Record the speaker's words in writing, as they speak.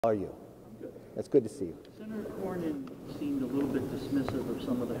How are you? That's good to see you. Senator Cornyn seemed a little bit dismissive of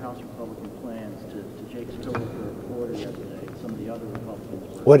some of the House Republican plans to Jake's pillar for Florida yesterday, and some of the other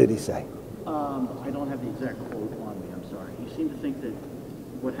Republicans. What did he say? I don't have the exact quote on me, I'm sorry. He seemed to think that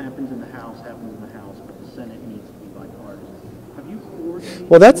what happens in the House happens in the House, but the Senate needs to be bipartisan. Have you coordinated?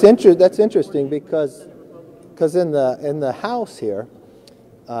 Well, that's interesting because in the House here,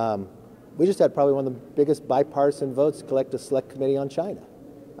 we just had probably one of the biggest bipartisan votes to collect a select committee on China.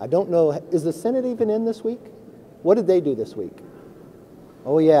 I don't know, is the Senate even in this week? What did they do this week?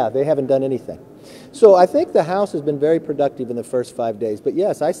 Oh yeah, they haven't done anything. So I think the House has been very productive in the first 5 days. But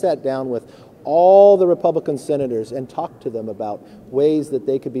yes, I sat down with all the Republican senators and talked to them about ways that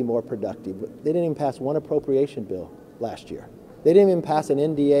they could be more productive. They didn't even pass one appropriation bill last year. They didn't even pass an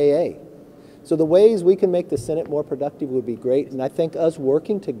NDAA. So the ways we can make the Senate more productive would be great, and I think us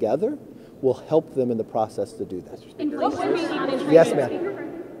working together will help them in the process to do that. Yes, ma'am.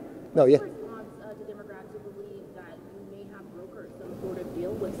 No, yeah. The Democrats who believe that you may have brokered some sort of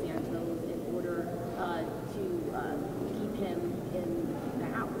deal with Santos in order to keep him in the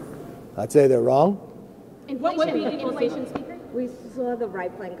House. I'd say they're wrong. Inflation, Speaker? We saw the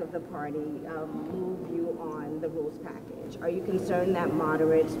right flank of the party move you on the rules package. Are you concerned that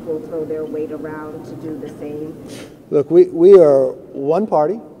moderates will throw their weight around to do the same? Look, we are one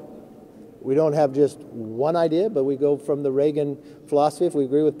party. We don't have just one idea, but we go from the Reagan philosophy. If we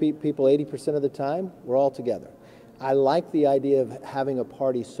agree with people 80% of the time, we're all together. I like the idea of having a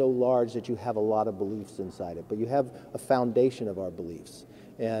party so large that you have a lot of beliefs inside it, but you have a foundation of our beliefs.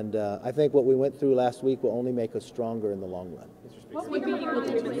 And I think what we went through last week will only make us stronger in the long run. Do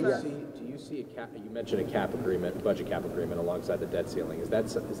you see a cap? You mentioned a cap agreement, a budget cap agreement alongside the debt ceiling. Is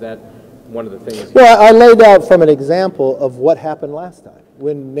that one of the things? Well, I laid out from an example of what happened last time.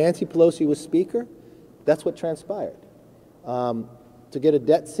 When Nancy Pelosi was Speaker, that's what transpired. To get a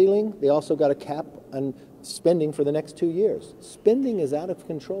debt ceiling, they also got a cap on spending for the next 2 years. Spending is out of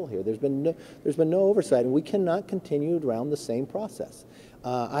control here. There's been no oversight, and we cannot continue around the same process.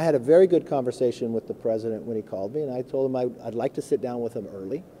 I had a very good conversation with the president when he called me, and I told him I'd like to sit down with him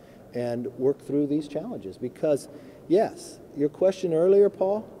early and work through these challenges. Because, yes, your question earlier,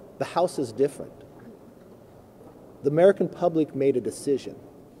 Paul, the House is different. The American public made a decision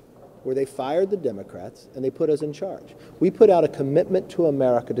where they fired the Democrats and they put us in charge. We put out a commitment to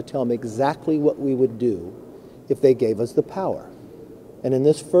America to tell them exactly what we would do if they gave us the power. And in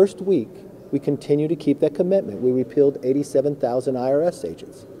this first week, we continue to keep that commitment. We repealed 87,000 IRS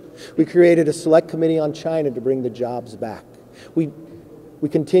agents. We created a select committee on China to bring the jobs back. We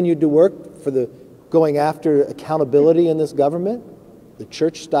continued to work for going after accountability in this government, the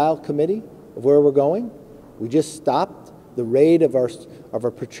church-style committee of where we're going. We just stopped the raid of our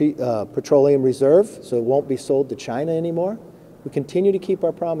petroleum reserve, so it won't be sold to China anymore. We continue to keep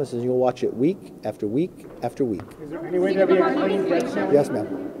our promises, and you'll watch it week after week after week. Is there any way that we have clean debt ceiling? Yes,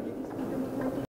 ma'am.